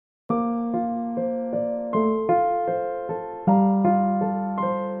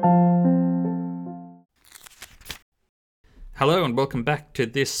Hello and welcome back to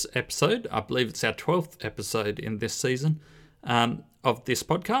this episode. I believe it's our 12th episode in this season of this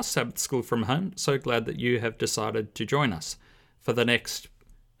podcast, Sabbath School from Home. So glad that you have decided to join us for the next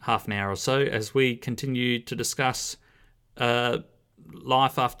half an hour or so as we continue to discuss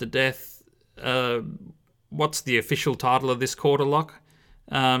life after death. What's the official title of this quarter, Locke?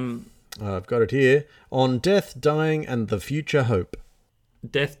 I've got it here. On Death, Dying and the Future Hope.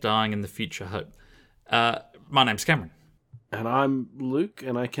 Death, Dying and the Future Hope. My name's Cameron. And I'm Luke,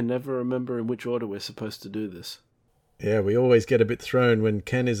 and I can never remember in which order we're supposed to do this. Yeah, we always get a bit thrown when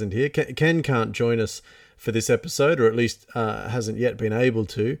Ken isn't here. Ken can't join us for this episode, or at least hasn't yet been able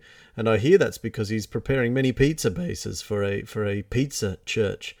to. And I hear that's because he's preparing many pizza bases for a pizza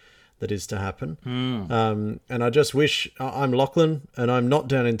church that is to happen. And I just wish... I'm Lachlan, and I'm not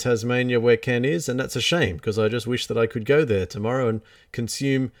down in Tasmania where Ken is, and that's a shame, because I just wish that I could go there tomorrow and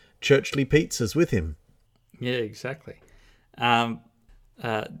consume churchly pizzas with him. Yeah, exactly.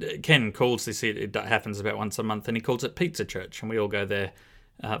 Ken calls this, it happens about once a month, and he calls it Pizza Church, and we all go there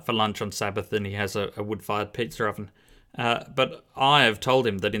for lunch on Sabbath, and he has a wood-fired pizza oven. But I have told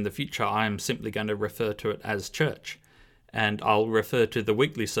him that in the future I am simply going to refer to it as church, and I'll refer to the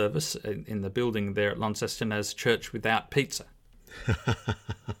weekly service in the building there at Launceston as Church Without Pizza.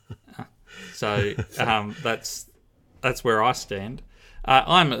 So that's where I stand.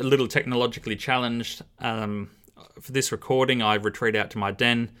 I'm a little technologically challenged. For this recording, I retreat out to my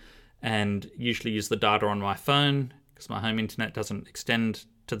den and usually use the data on my phone because my home internet doesn't extend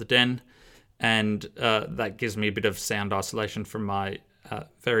to the den, and that gives me a bit of sound isolation from my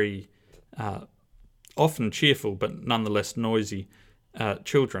very often cheerful but nonetheless noisy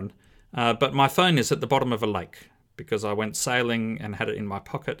children. But my phone is at the bottom of a lake because I went sailing and had it in my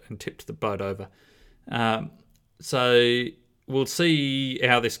pocket and tipped the boat over. So we'll see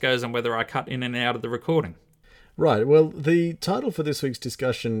how this goes and whether I cut in and out of the recording. Right. Well, the title for this week's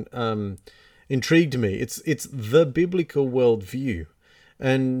discussion intrigued me. It's The Biblical Worldview.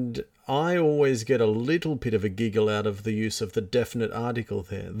 And I always get a little bit of a giggle out of the use of the definite article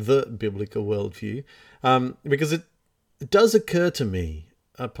there, The Biblical Worldview, because it does occur to me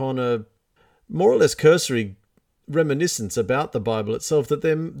upon a more or less cursory reminiscence about the Bible itself that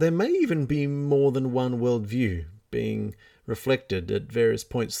there may even be more than one worldview being reflected at various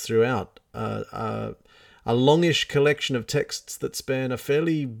points throughout a longish collection of texts that span a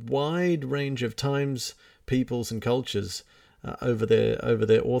fairly wide range of times, peoples, and cultures over their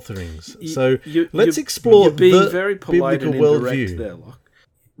authorings. So let's explore you're being the very polite biblical and indirect worldview. there, Locke.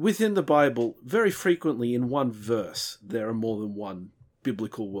 Within the Bible, very frequently in one verse, there are more than one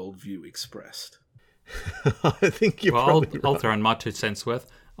biblical worldview expressed. I think you're probably right. I'll throw in my 2 cents worth.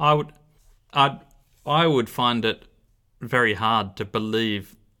 I would find it very hard to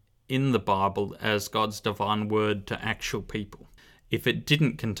believe in the Bible as God's divine word to actual people if it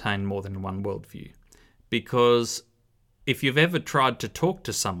didn't contain more than one worldview. Because if you've ever tried to talk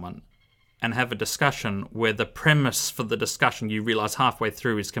to someone and have a discussion where the premise for the discussion you realise halfway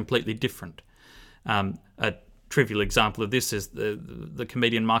through is completely different. A trivial example of this is the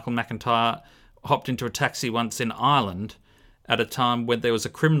comedian Michael McIntyre hopped into a taxi once in Ireland at a time when there was a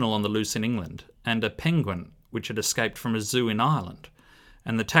criminal on the loose in England and a penguin which had escaped from a zoo in Ireland.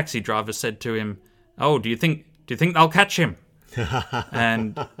 And the taxi driver said to him, "Oh, do you think they'll catch him?"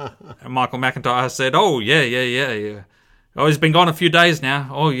 And Michael McIntyre said, "Oh, yeah. Oh, he's been gone a few days now.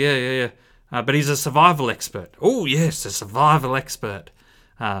 Oh, yeah. But he's a survival expert. Oh, yes, a survival expert.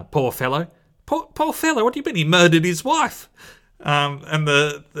 Poor fellow. Poor fellow, what do you mean he murdered his wife?" And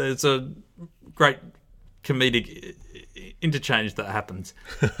there's a great comedic interchange that happens.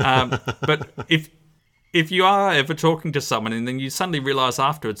 But if you are ever talking to someone and then you suddenly realise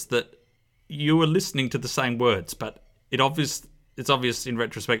afterwards that you were listening to the same words, but it's obvious in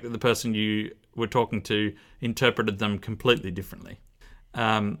retrospect that the person you were talking to interpreted them completely differently,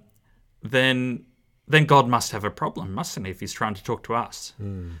 then God must have a problem, mustn't he, if he's trying to talk to us?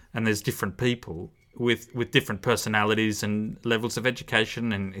 And there's different people with different personalities and levels of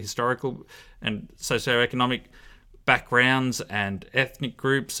education and historical and socioeconomic backgrounds and ethnic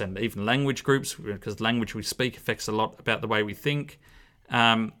groups and even language groups, because the language we speak affects a lot about the way we think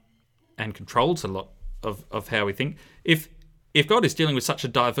and controls a lot of how we think. If God is dealing with such a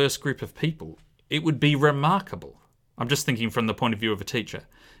diverse group of people, it would be remarkable. I'm just thinking from the point of view of a teacher.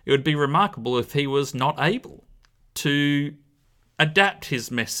 It would be remarkable if he was not able to adapt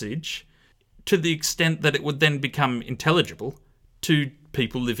his message to the extent that it would then become intelligible to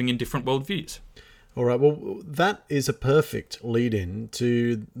people living in different worldviews. All right, well, that is a perfect lead-in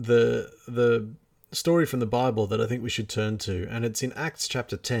to the story from the Bible that I think we should turn to, and it's in Acts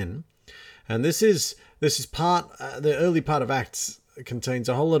chapter 10, And this is part the early part of Acts contains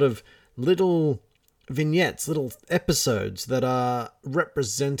a whole lot of little vignettes, little episodes that are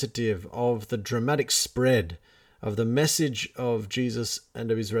representative of the dramatic spread of the message of Jesus and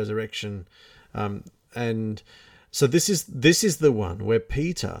of his resurrection. And so this is the one where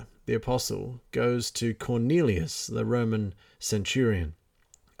Peter, the apostle, goes to Cornelius, the Roman centurion.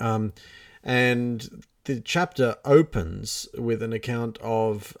 And the chapter opens with an account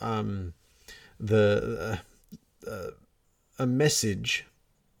of a message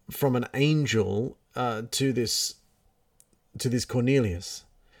from an angel to this Cornelius.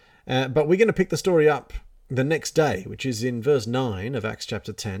 But we're going to pick the story up the next day, which is in verse 9 of Acts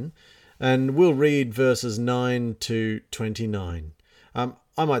chapter 10. And we'll read verses 9 to 29.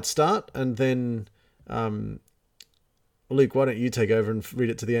 I might start, and then Luke, why don't you take over and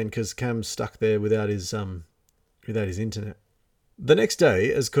read it to the end, because Cam's stuck there without his internet. The next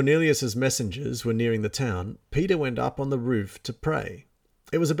day, as Cornelius's messengers were nearing the town, Peter went up on the roof to pray.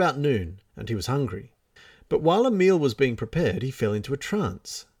 It was about noon, and he was hungry. But while a meal was being prepared, he fell into a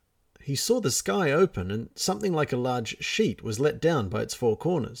trance. He saw the sky open, and something like a large sheet was let down by its four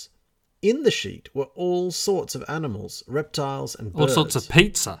corners. In the sheet were all sorts of animals, reptiles and birds. All sorts of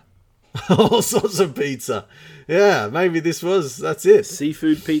pizza. All sorts of pizza. Yeah, maybe that's it.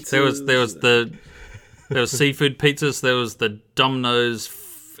 Seafood pizza. There was seafood pizzas. There was the Domino's,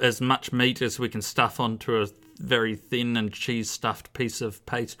 as much meat as we can stuff onto a very thin and cheese stuffed piece of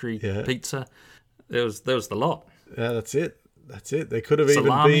pastry pizza. There was the lot. Yeah, that's it. They could have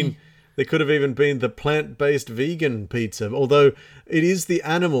Salami. even been the plant-based vegan pizza, although it is the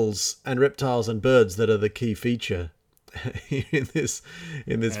animals and reptiles and birds that are the key feature in this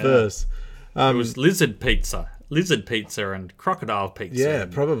verse. It was lizard pizza and crocodile pizza. Yeah,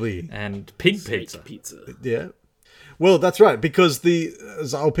 probably. And pig Snake pizza. Yeah. Well, that's right, because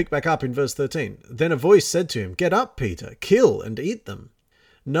as I'll pick back up in verse 13. Then a voice said to him, "Get up, Peter, kill and eat them."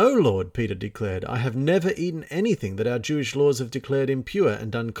 "No, Lord," Peter declared, "I have never eaten anything that our Jewish laws have declared impure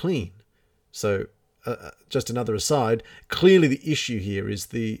and unclean." So, just another aside, clearly the issue here is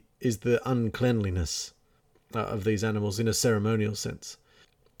the uncleanliness of these animals in a ceremonial sense.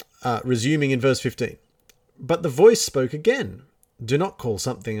 Resuming in verse 15. But the voice spoke again, "Do not call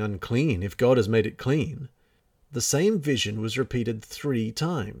something unclean if God has made it clean." The same vision was repeated 3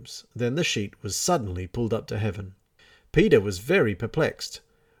 times. Then the sheet was suddenly pulled up to heaven. Peter was very perplexed.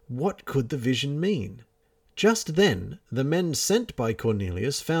 What could the vision mean? Just then, the men sent by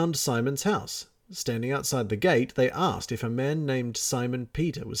Cornelius found Simon's house. Standing outside the gate, they asked if a man named Simon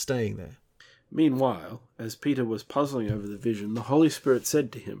Peter was staying there. Meanwhile, as Peter was puzzling over the vision, the Holy Spirit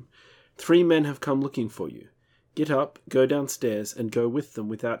said to him, "3 men have come looking for you. Get up, go downstairs, and go with them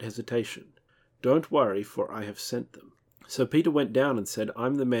without hesitation. Don't worry, for I have sent them." So Peter went down and said,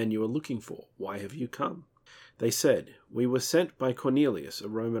 "I'm the man you are looking for. Why have you come?" They said, "We were sent by Cornelius, a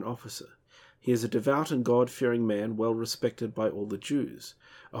Roman officer. He is a devout and God-fearing man, well respected by all the Jews.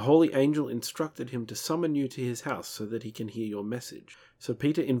 A holy angel instructed him to summon you to his house so that he can hear your message." So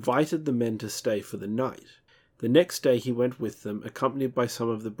Peter invited the men to stay for the night. The next day he went with them, accompanied by some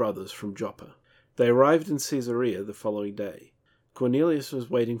of the brothers from Joppa. They arrived in Caesarea the following day. Cornelius was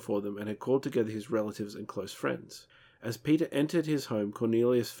waiting for them and had called together his relatives and close friends. As Peter entered his home,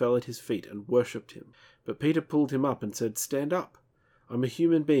 Cornelius fell at his feet and worshipped him. But Peter pulled him up and said, "Stand up. I'm a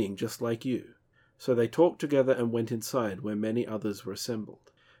human being just like you." So they talked together and went inside, where many others were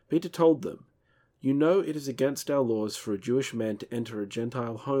assembled. Peter told them, "You know it is against our laws for a Jewish man to enter a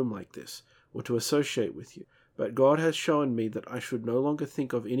Gentile home like this, or to associate with you. But God has shown me that I should no longer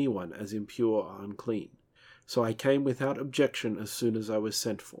think of anyone as impure or unclean. So I came without objection as soon as I was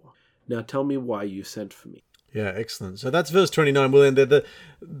sent for. Now tell me why you sent for me." Yeah, excellent. So that's verse 29. We'll end there.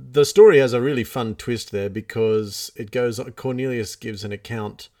 The story has a really fun twist there, because it goes. Cornelius gives an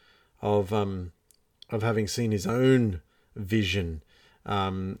account of having seen his own vision,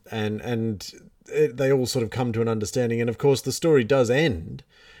 and they all sort of come to an understanding. And of course, the story does end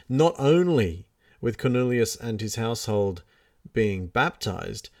not only with Cornelius and his household being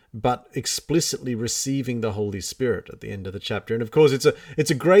baptized, but explicitly receiving the Holy Spirit at the end of the chapter. And of course,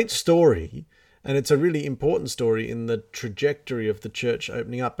 it's a great story. And it's a really important story in the trajectory of the church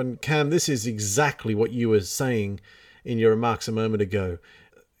opening up. And Cam, this is exactly what you were saying in your remarks a moment ago.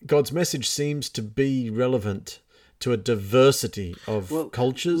 God's message seems to be relevant to a diversity of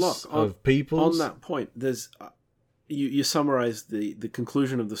cultures, of peoples. On that point, there's you summarized the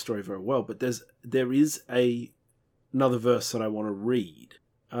conclusion of the story very well, but there is another verse that I want to read.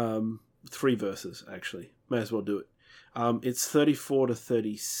 3 verses, actually. May as well do it. It's 34 to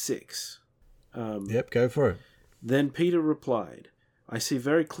 36. Yep, go for it. Then Peter replied, I see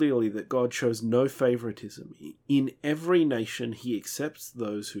very clearly that God shows no favoritism. In every nation, he accepts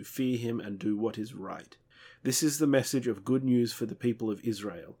those who fear him and do what is right. This is the message of good news for the people of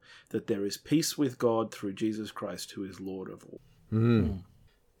Israel, that there is peace with God through Jesus Christ, who is Lord of all.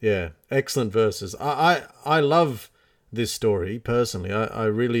 Yeah, excellent verses. I love this story personally. I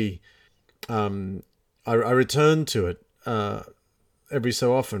really I return to it every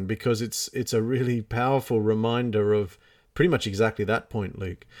so often because it's a really powerful reminder of pretty much exactly that point,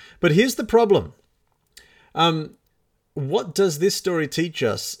 Luke. But here's the problem. What does this story teach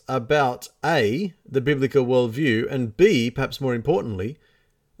us about A, the biblical worldview, and B, perhaps more importantly,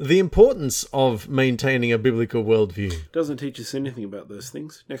 the importance of maintaining a biblical worldview? Doesn't teach us anything about those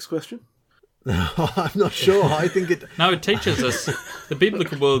things. Next question. I'm not sure. I think it... No, it teaches us the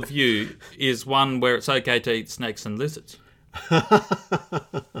biblical worldview is one where it's okay to eat snakes and lizards.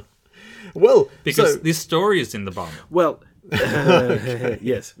 Well, because so... this story is in the Bible. Well,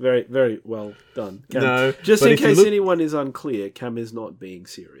 yes, very, very well done, Cam. No, just in case anyone is unclear, Cam is not being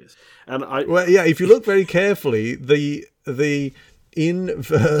serious. And well, yeah, if you look very carefully, the in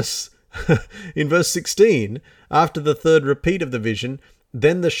verse 16, after the third repeat of the vision,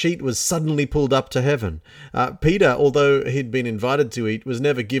 then the sheet was suddenly pulled up to heaven. Peter, although he'd been invited to eat, was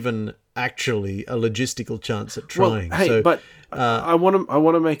never given actually a logistical chance at trying. Well, hey, but I want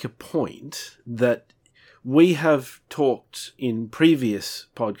to make a point that we have talked in previous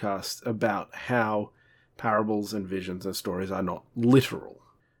podcasts about how parables and visions and stories are not literal.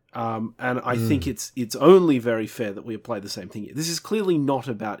 And I think it's only very fair that we apply the same thing here. This is clearly not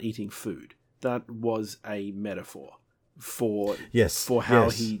about eating food. That was a metaphor for how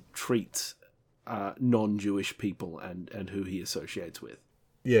he treats non-Jewish people and who he associates with.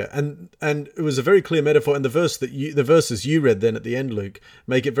 Yeah, and it was a very clear metaphor, and the verses you read then at the end, Luke,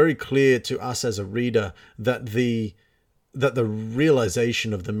 make it very clear to us as a reader that the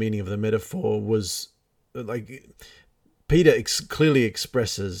realization of the meaning of the metaphor was like Peter clearly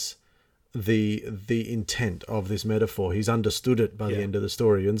expresses the intent of this metaphor. He's understood it by the end of the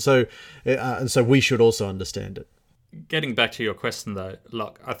story, and so we should also understand it. Getting back to your question, though,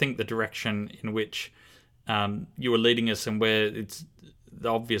 look, I think the direction in which you were leading us and where it's the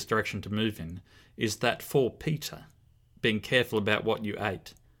obvious direction to move in is that for Peter, being careful about what you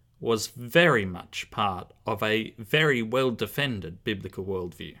ate was very much part of a very well-defended biblical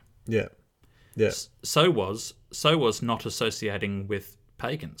worldview. Yeah. Yeah. So was not associating with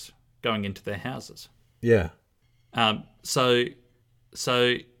pagans going into their houses. Yeah. So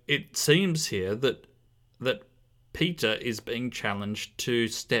it seems here that Peter is being challenged to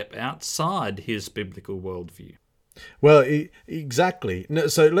step outside his biblical worldview. Well, exactly. No,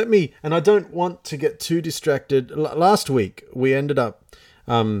 so let me, and I don't want to get too distracted. Last week, we ended up,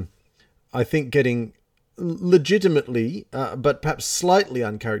 I think, getting legitimately, but perhaps slightly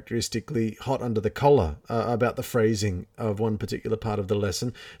uncharacteristically hot under the collar about the phrasing of one particular part of the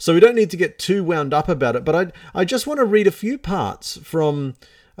lesson. So we don't need to get too wound up about it, but I just want to read a few parts from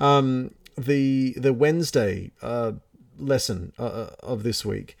the Wednesday lesson of this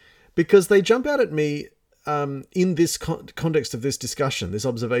week, because they jump out at me in this context of this discussion, this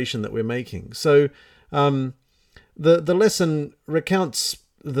observation that we're making. So the lesson recounts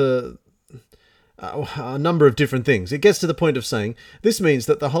a number of different things. It gets to the point of saying, this means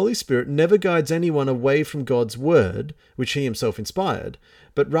that the Holy Spirit never guides anyone away from God's word, which he himself inspired,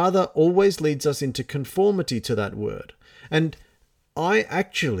 but rather always leads us into conformity to that word. And I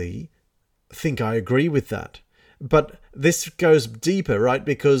actually think I agree with that. But this goes deeper, right?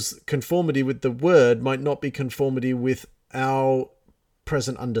 Because conformity with the word might not be conformity with our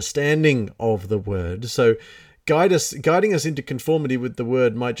present understanding of the word. So guiding us into conformity with the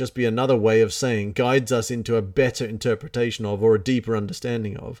word might just be another way of saying guides us into a better interpretation of or a deeper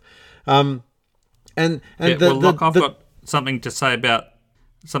understanding of. I've got something to say about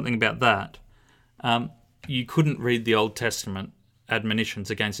that. You couldn't read the Old Testament admonitions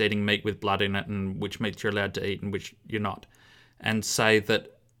against eating meat with blood in it and which meats you're allowed to eat and which you're not, and say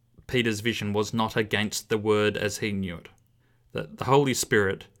that Peter's vision was not against the word as he knew it. That the Holy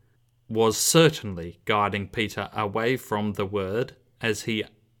Spirit was certainly guiding Peter away from the word as he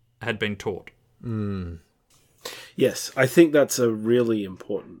had been taught. Mm. Yes, I think that's a really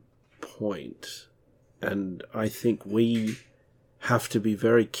important point, and I think we have to be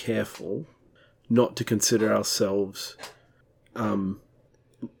very careful not to consider ourselves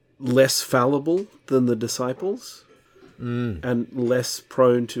less fallible than the disciples and less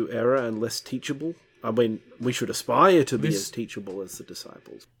prone to error and less teachable. I mean, we should aspire to be as teachable as the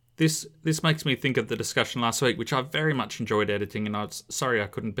disciples. This makes me think of the discussion last week, which I very much enjoyed editing, and I was sorry I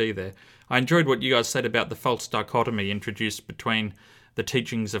couldn't be there. I enjoyed what you guys said about the false dichotomy introduced between the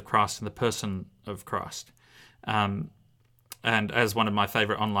teachings of Christ and the person of Christ. And as one of my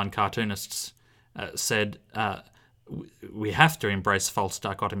favourite online cartoonists said, we have to embrace false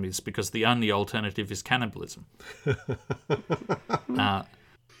dichotomies because the only alternative is cannibalism.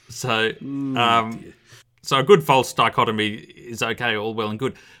 So a good false dichotomy is okay, all well and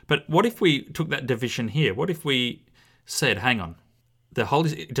good. But what if we took that division here? What if we said, hang on,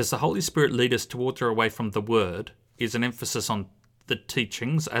 does the Holy Spirit lead us towards or away from the Word? Is an emphasis on the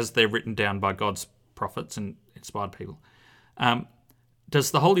teachings as they're written down by God's prophets and inspired people.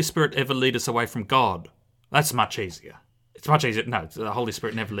 Does the Holy Spirit ever lead us away from God? That's much easier. It's much easier. No, the Holy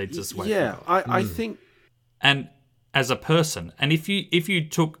Spirit never leads us away from God. I think... And as a person, and if you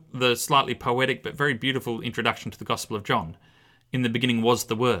took the slightly poetic but very beautiful introduction to the Gospel of John, in the beginning was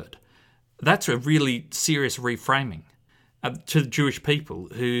the Word, that's a really serious reframing to the Jewish people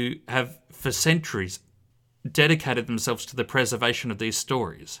who have for centuries dedicated themselves to the preservation of these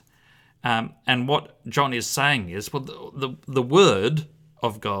stories. And what John is saying is, well, the Word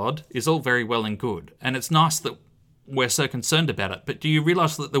of God is all very well and good, and it's nice that we're so concerned about it, but do you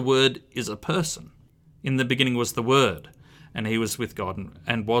realise that the Word is a person? In the beginning was the Word, and he was with God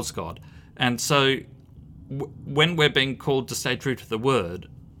and was God. And so when we're being called to stay true to the Word,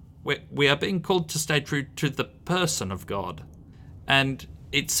 we are being called to stay true to the person of God. And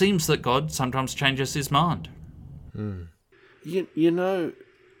it seems that God sometimes changes his mind. You know,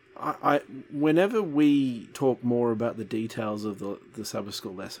 I whenever we talk more about the details of the Sabbath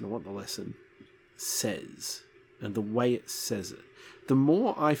School lesson and what the lesson says and the way it says it, the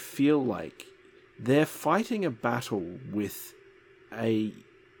more I feel like they're fighting a battle with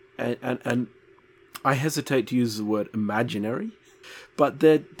and I hesitate to use the word imaginary, but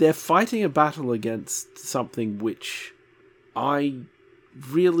they're fighting a battle against something which I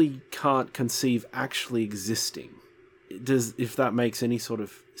really can't conceive actually existing. If that makes any sort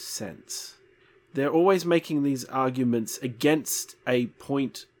of sense. They're always making these arguments against a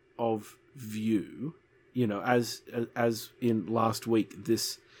point of view, you know, as in last week,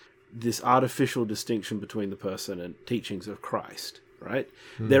 this artificial distinction between the person and teachings of Christ, right?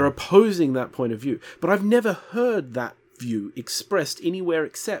 They're opposing that point of view. But I've never heard that view expressed anywhere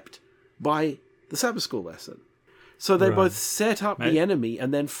except by the Sabbath School lesson. So they both set up the enemy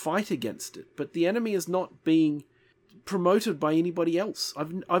and then fight against it. But the enemy is not being promoted by anybody else.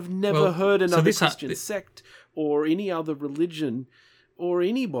 I've never heard another Christian sect or any other religion or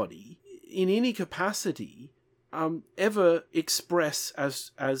anybody in any capacity ever express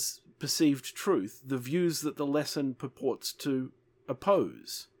as perceived truth the views that the lesson purports to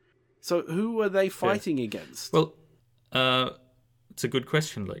oppose. So who are they fighting against? Well, it's a good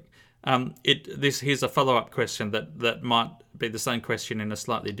question, Luke. Here's a follow-up question that might be the same question in a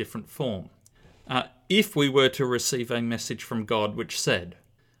slightly different form. If we were to receive a message from God which said,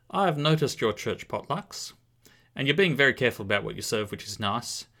 I have noticed your church potlucks, and you're being very careful about what you serve, which is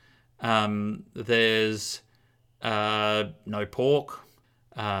nice. There's no pork.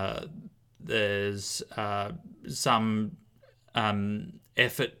 There's some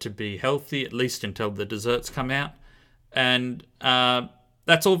effort to be healthy, at least until the desserts come out. And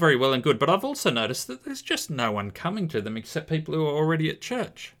that's all very well and good. But I've also noticed that there's just no one coming to them except people who are already at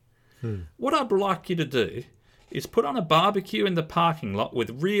church. What I'd like you to do is put on a barbecue in the parking lot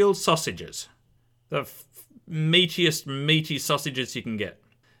with real sausages. The meatiest meaty sausages you can get.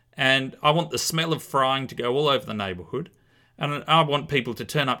 And I want the smell of frying to go all over the neighbourhood. And I want people to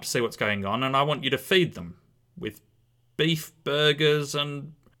turn up to see what's going on. And I want you to feed them with beef burgers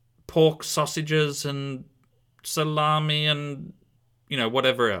and pork sausages and salami and,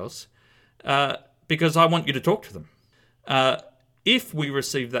 whatever else. Because I want you to talk to them. If we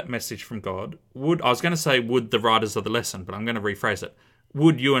receive that message from God, would the writers of the lesson, but I'm going to rephrase it.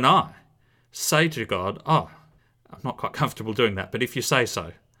 Would you and I say to God, I'm not quite comfortable doing that, but if you say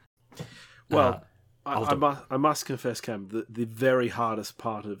so. Well, I must confess, Cam, the very hardest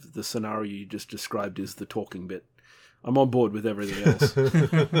part of the scenario you just described is the talking bit. I'm on board with everything else.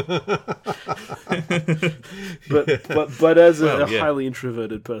 but as a highly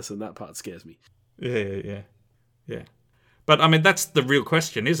introverted person, that part scares me. Yeah. But I mean, that's the real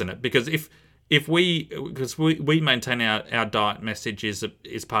question, isn't it? Because if we maintain our diet message is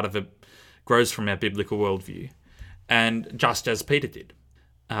part of grows from our biblical worldview, and just as Peter did.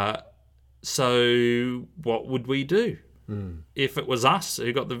 So what would we do if it was us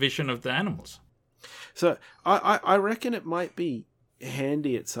who got the vision of the animals? So I reckon it might be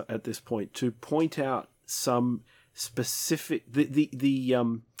handy at this point to point out some specific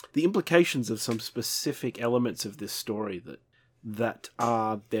the implications of some specific elements of this story that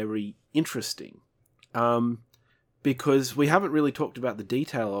are very interesting. because we haven't really talked about the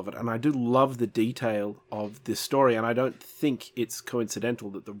detail of it, and I do love the detail of this story, and I don't think it's coincidental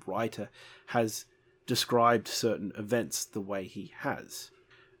that the writer has described certain events the way he has.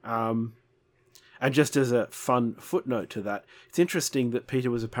 And just as a fun footnote to that, it's interesting that Peter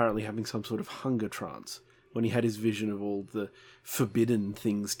was apparently having some sort of hunger trance when he had his vision of all the forbidden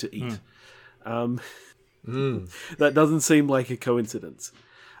things to eat. That doesn't seem like a coincidence.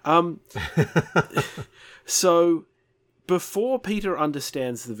 So before Peter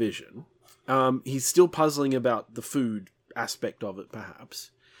understands the vision, he's still puzzling about the food aspect of it, perhaps.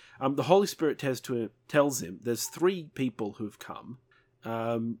 The Holy Spirit tells him there's 3 people who've come,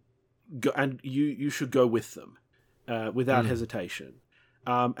 and you should go with them without hesitation.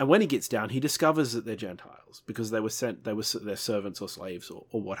 And when he gets down, he discovers that they're Gentiles because they were they're servants or slaves or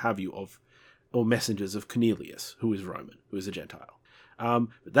what have you or messengers of Cornelius, who is Roman, who is a Gentile. But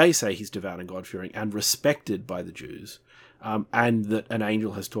they say he's devout and God-fearing and respected by the Jews, and that an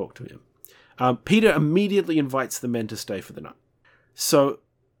angel has talked to him. Peter immediately invites the men to stay for the night. So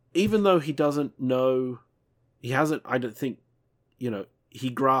even though he doesn't know, I don't think, he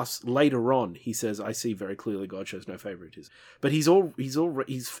grasps later on, he says, I see very clearly God shows no favoritism. But he's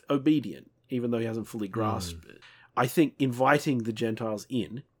obedient, even though he hasn't fully grasped it. I think inviting the Gentiles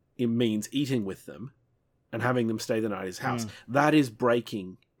in, it means eating with them and having them stay the night at his house. That is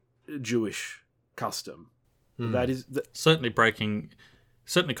breaking Jewish custom. That is certainly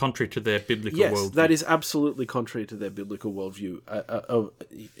contrary to their biblical worldview. Yes, that is absolutely contrary to their biblical worldview,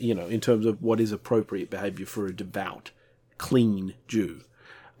 in terms of what is appropriate behavior for a devout, clean Jew.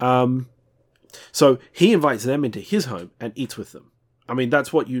 So he invites them into his home and eats with them. I mean,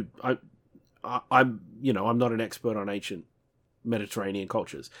 that's what I'm not an expert on ancient Mediterranean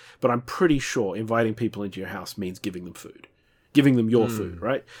cultures, but I'm pretty sure inviting people into your house means giving them food. Giving them your food,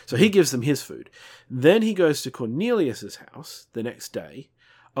 right? So he gives them his food. Then he goes to Cornelius's house the next day,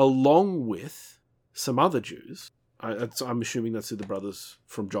 along with some other Jews. I'm assuming that's who the brothers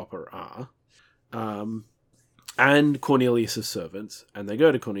from Joppa are. And Cornelius's servants. And they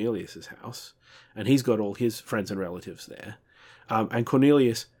go to Cornelius's house, and he's got all his friends and relatives there. And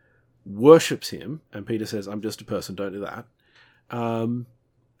Cornelius worships him, and Peter says, I'm just a person, don't do that. And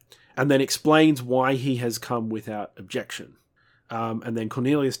then explains why he has come without objection. And then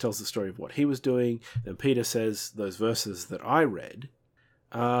Cornelius tells the story of what he was doing. Then Peter says those verses that I read.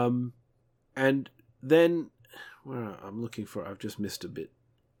 And then, I'm looking for, I've just missed a bit.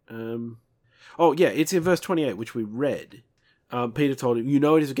 It's in verse 28, which we read. Peter told him,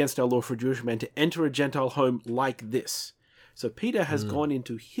 it is against our law for a Jewish man to enter a Gentile home like this. So Peter has gone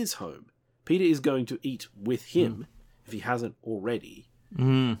into his home. Peter is going to eat with him, if he hasn't already.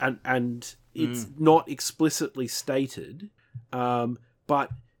 And it's not explicitly stated, it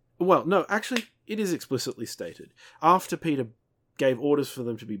is explicitly stated. After Peter gave orders for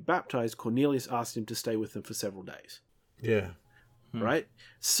them to be baptized, Cornelius asked him to stay with them for several days. Yeah. Right?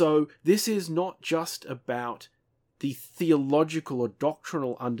 So this is not just about the theological or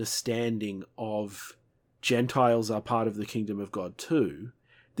doctrinal understanding of Gentiles are part of the kingdom of God too.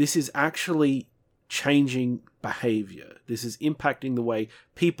 This is actually changing behavior. This is impacting the way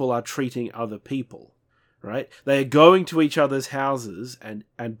people are treating other people, right? They are going to each other's houses and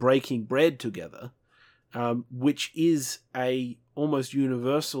breaking bread together, which is a almost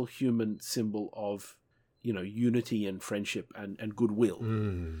universal human symbol of, unity and friendship and goodwill.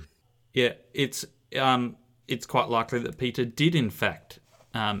 Yeah, it's quite likely that Peter did in fact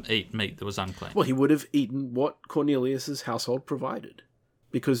eat meat that was unclean. Well, he would have eaten what Cornelius's household provided.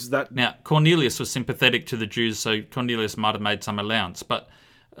 Because now Cornelius was sympathetic to the Jews, so Cornelius might have made some allowance, but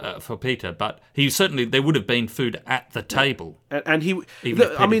for Peter. But there would have been food at the table, and he.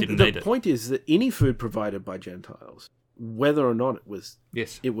 The point is that any food provided by Gentiles, whether or not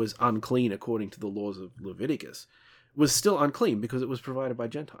it was unclean according to the laws of Leviticus, was still unclean because it was provided by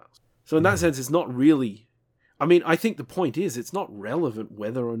Gentiles. So in that sense, it's not really. I think the point is it's not relevant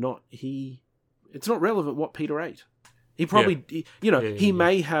whether or not it's not relevant what Peter ate. He probably, he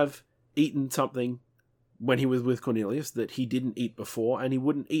may have eaten something when he was with Cornelius that he didn't eat before, and he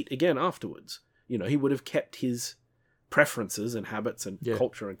wouldn't eat again afterwards. He would have kept his preferences and habits and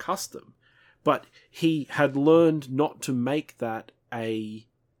culture and custom, but he had learned not to make that a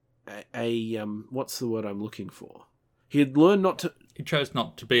what's the word I'm looking for? He had learned not to. He chose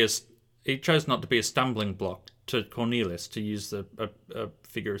not to be a stumbling block to Cornelius, to use a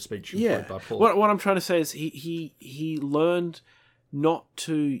figure of speech employed by Paul. What I'm trying to say is he learned not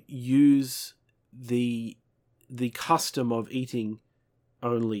to use the custom of eating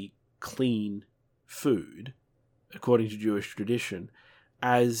only clean food, according to Jewish tradition,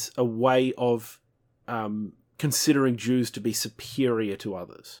 as a way of considering Jews to be superior to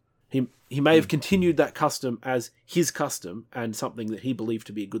others. He may have continued that custom as his custom and something that he believed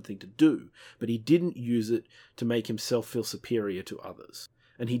to be a good thing to do, but he didn't use it to make himself feel superior to others.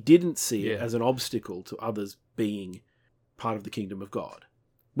 And he didn't see it as an obstacle to others being part of the kingdom of God,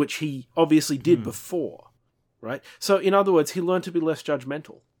 which he obviously did before, right? So, in other words, he learned to be less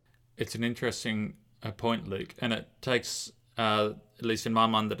judgmental. It's an interesting point, Luke, and it takes, at least in my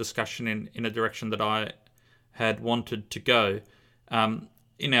mind, the discussion in a direction that I had wanted to go.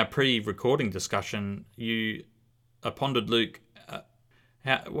 In our pre-recording discussion, you pondered, Luke,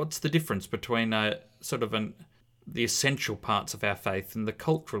 what's the difference between the essential parts of our faith and the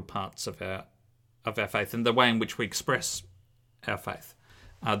cultural parts of our faith, and the way in which we express our faith.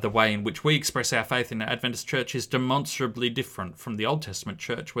 The way in which we express our faith in the Adventist Church is demonstrably different from the Old Testament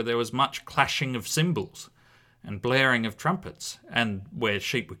Church, where there was much clashing of cymbals and blaring of trumpets, and where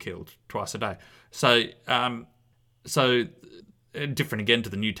sheep were killed twice a day. So different again to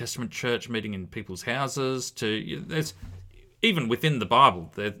the New Testament Church, meeting in people's houses. There's even within the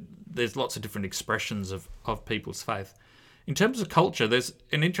Bible, there's lots of different expressions of people's faith. In terms of culture, there's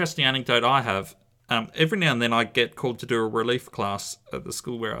an interesting anecdote I have. Every now and then I get called to do a relief class at the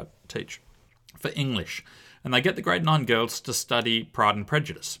school where I teach for English, and they get the grade 9 girls to study Pride and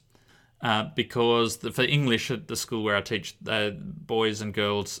Prejudice. Because for English at the school where I teach, boys and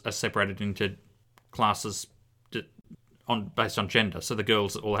girls are separated into classes based on gender. So the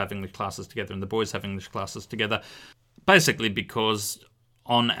girls all have English classes together and the boys have English classes together, basically because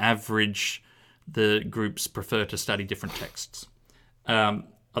on average the groups prefer to study different texts,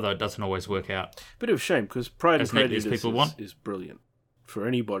 although it doesn't always work out. Bit of a shame, because Pride and Prejudice is brilliant for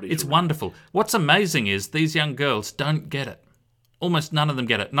anybody. It's wonderful. What's amazing is these young girls don't get it. Almost none of them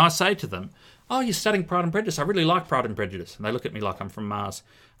get it. And I say to them, "Oh, you're studying Pride and Prejudice. I really like Pride and Prejudice." And they look at me like I'm from Mars.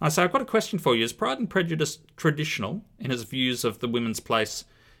 And I say, "I've got a question for you. Is Pride and Prejudice traditional in its views of the women's place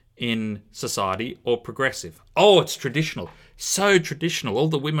in society, or progressive?" "Oh, it's traditional. So traditional. All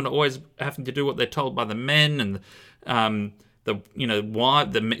the women are always having to do what they're told by the men, and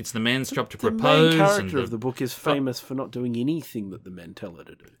it's the man's job to propose." The main character of the book is famous for not doing anything that the men tell her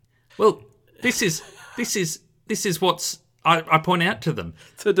to do. Well, this is what's I point out to them.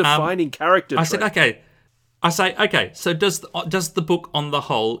 It's a defining character trait. I say, okay, so does the book on the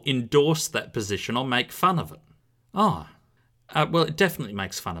whole endorse that position or make fun of it? Well, it definitely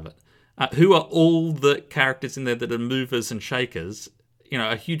makes fun of it. Who are all the characters in there that are movers and shakers?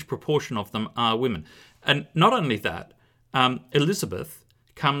 A huge proportion of them are women. And not only that, Elizabeth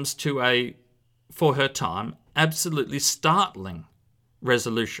comes to for her time, absolutely startling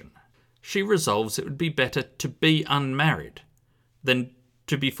resolution. She resolves it would be better to be unmarried than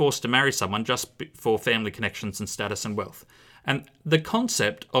to be forced to marry someone just for family connections and status and wealth. And the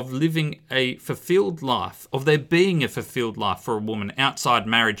concept of living a fulfilled life, of there being a fulfilled life for a woman outside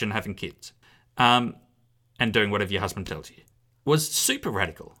marriage and having kids, and doing whatever your husband tells you, was super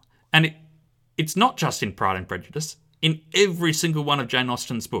radical. And it's not just in Pride and Prejudice. In every single one of Jane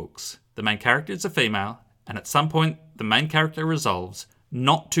Austen's books, the main character is a female, and at some point the main character resolves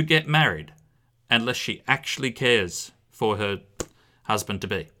not to get married unless she actually cares for her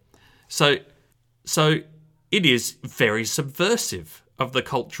husband-to-be. So it is very subversive of the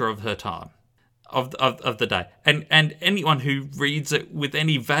culture of her time, of the day. And anyone who reads it with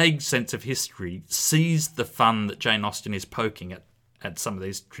any vague sense of history sees the fun that Jane Austen is poking at some of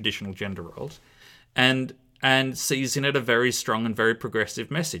these traditional gender roles, and sees in it a very strong and very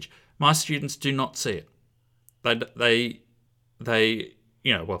progressive message. My students do not see it. They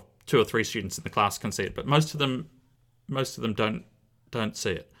 2 or 3 students in the class can see it, but most of them don't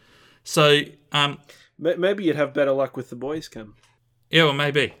see it. So maybe you'd have better luck with the boys, Cam. Yeah, well,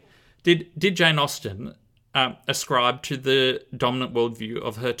 maybe. Did Jane Austen ascribe to the dominant worldview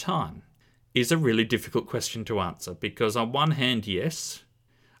of her time? Is a really difficult question to answer, because on one hand, yes.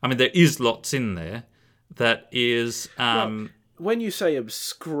 I mean, there is lots in there that is... when you say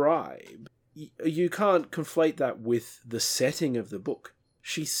ascribe, you can't conflate that with the setting of the book.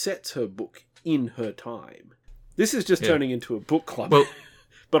 She sets her book in her time. This is just turning into a book club. Well,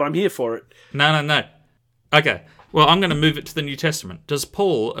 but I'm here for it. No. Okay, well, I'm going to move it to the New Testament. Does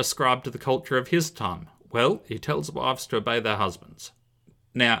Paul ascribe to the culture of his time? Well, he tells wives to obey their husbands.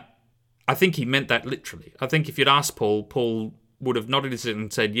 Now, I think he meant that literally. I think if you'd asked Paul would have nodded his head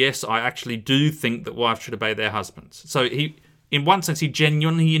and said, yes, I actually do think that wives should obey their husbands. So in one sense, he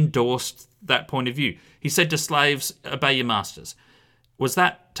genuinely endorsed that point of view. He said to slaves, obey your masters. Was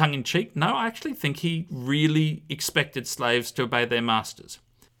that tongue-in-cheek? No, I actually think he really expected slaves to obey their masters.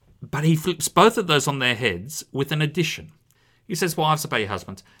 But he flips both of those on their heads with an addition. He says, wives, obey your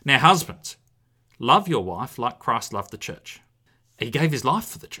husbands. Now, husbands, love your wife like Christ loved the church. He gave his life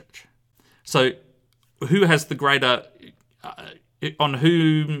for the church. So who has the greater, on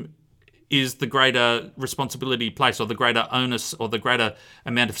whom is the greater responsibility placed, or the greater onus, or the greater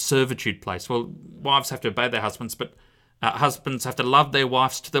amount of servitude placed? Well, wives have to obey their husbands, but husbands have to love their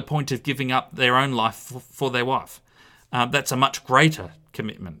wives to the point of giving up their own life for their wife. That's a much greater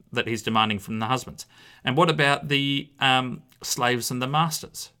commitment that he's demanding from the husbands. And what about the slaves and the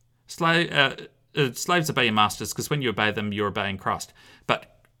masters? Slaves obey your masters because when you obey them, you're obeying Christ.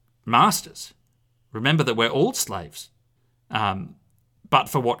 But masters, remember that we're all slaves, but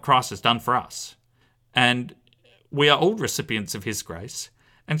for what Christ has done for us. And we are all recipients of his grace,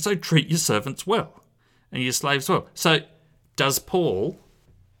 and so treat your servants well and your slaves well. So does Paul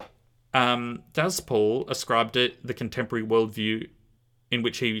ascribe to the contemporary worldview in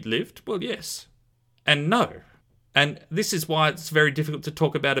which he lived? Well, yes and no. And this is why it's very difficult to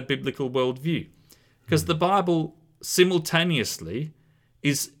talk about a biblical worldview, because the Bible simultaneously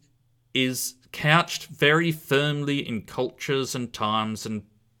is couched very firmly in cultures and times and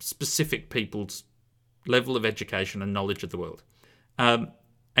specific people's level of education and knowledge of the world. And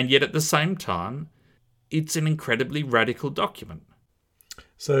yet at the same time, it's an incredibly radical document.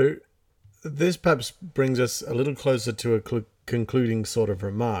 So this perhaps brings us a little closer to a concluding sort of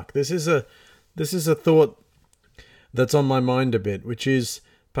remark. This is a thought that's on my mind a bit, which is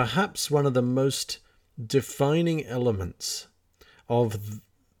perhaps one of the most defining elements of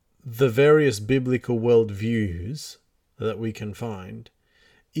the various biblical worldviews that we can find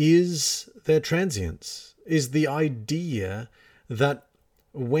is their transience, is the idea that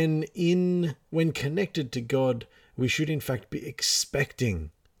when connected to God, we should in fact be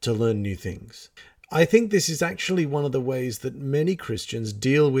expecting to learn new things. I think this is actually one of the ways that many Christians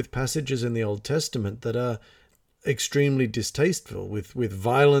deal with passages in the Old Testament that are extremely distasteful, with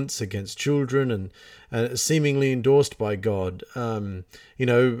violence against children and seemingly endorsed by God.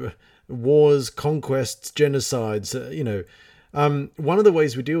 Wars, conquests, genocides. One of the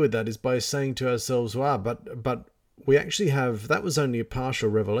ways we deal with that is by saying to ourselves, "Wow, but we actually have, that was only a partial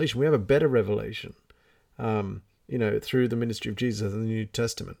revelation. We have a better revelation." Through the ministry of Jesus in the New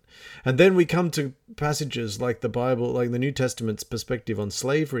Testament. And then we come to passages like the Bible, like the New Testament's perspective on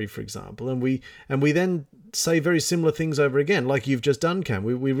slavery, for example, and we then say very similar things over again, like you've just done, Cam.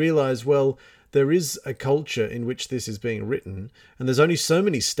 We realize, well, there is a culture in which this is being written, and there's only so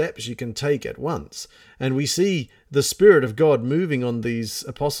many steps you can take at once. And we see the Spirit of God moving on these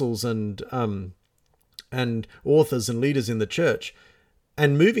apostles and authors and leaders in the church,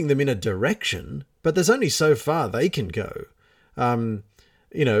 and moving them in a direction, but there's only so far they can go, and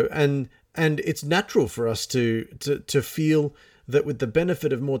it's natural for us to feel that with the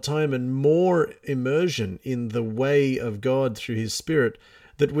benefit of more time and more immersion in the way of God through his Spirit,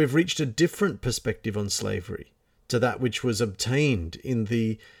 that we've reached a different perspective on slavery to that which was obtained in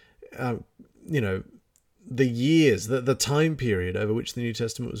the years, the time period over which the New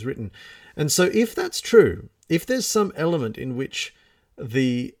Testament was written. And so if that's true, if there's some element in which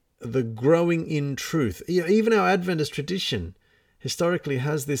the growing in truth, even our Adventist tradition historically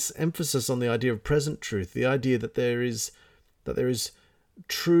has this emphasis on the idea of present truth, the idea that there is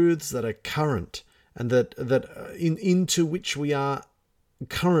truths that are current and that into which we are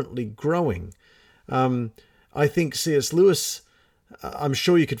currently growing. I think C.S. Lewis, I'm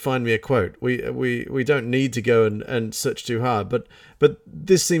sure you could find me a quote. We don't need to go and search too hard, but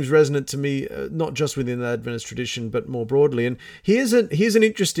this seems resonant to me, not just within the Adventist tradition, but more broadly. And here's an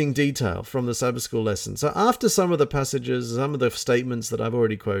interesting detail from the Sabbath School lesson. So after some of the passages, some of the statements that I've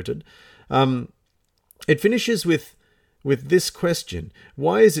already quoted, it finishes with this question: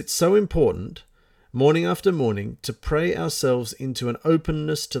 why is it so important, morning after morning, to pray ourselves into an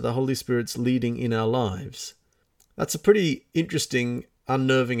openness to the Holy Spirit's leading in our lives? That's a pretty interesting,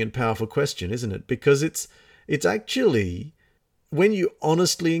 unnerving and powerful question, isn't it? Because it's actually, when you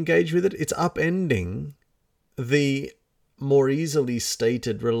honestly engage with it, it's upending the more easily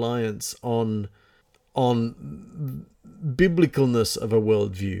stated reliance on biblicalness of a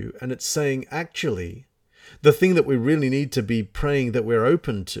worldview. And it's saying, actually, the thing that we really need to be praying that we're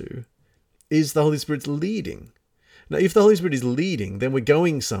open to is the Holy Spirit's leading. Now, if the Holy Spirit is leading, then we're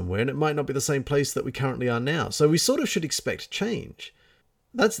going somewhere, and it might not be the same place that we currently are now. So we sort of should expect change.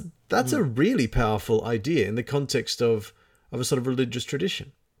 That's a really powerful idea in the context of a sort of religious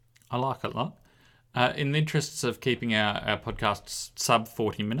tradition. I like it a lot. In the interests of keeping our podcasts sub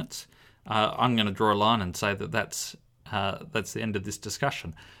 40 minutes, I'm going to draw a line and say that's the end of this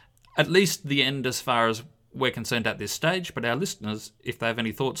discussion. At least the end as far as we're concerned at this stage, but our listeners, if they have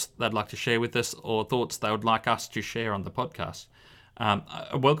any thoughts they'd like to share with us or thoughts they would like us to share on the podcast,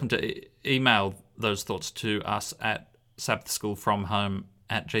 Welcome to email those thoughts to us at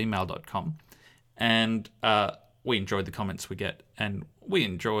sabbathschoolfromhome@gmail.com. And we enjoy the comments we get, and we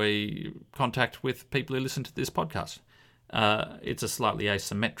enjoy contact with people who listen to this podcast. It's a slightly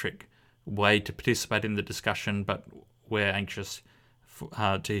asymmetric way to participate in the discussion, but we're anxious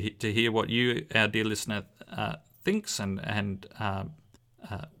to hear what you, our dear listener, thinks and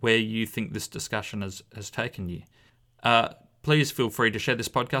where you think this discussion has taken you. Please feel free to share this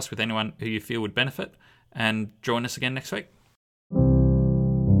podcast with anyone who you feel would benefit, and join us again next week.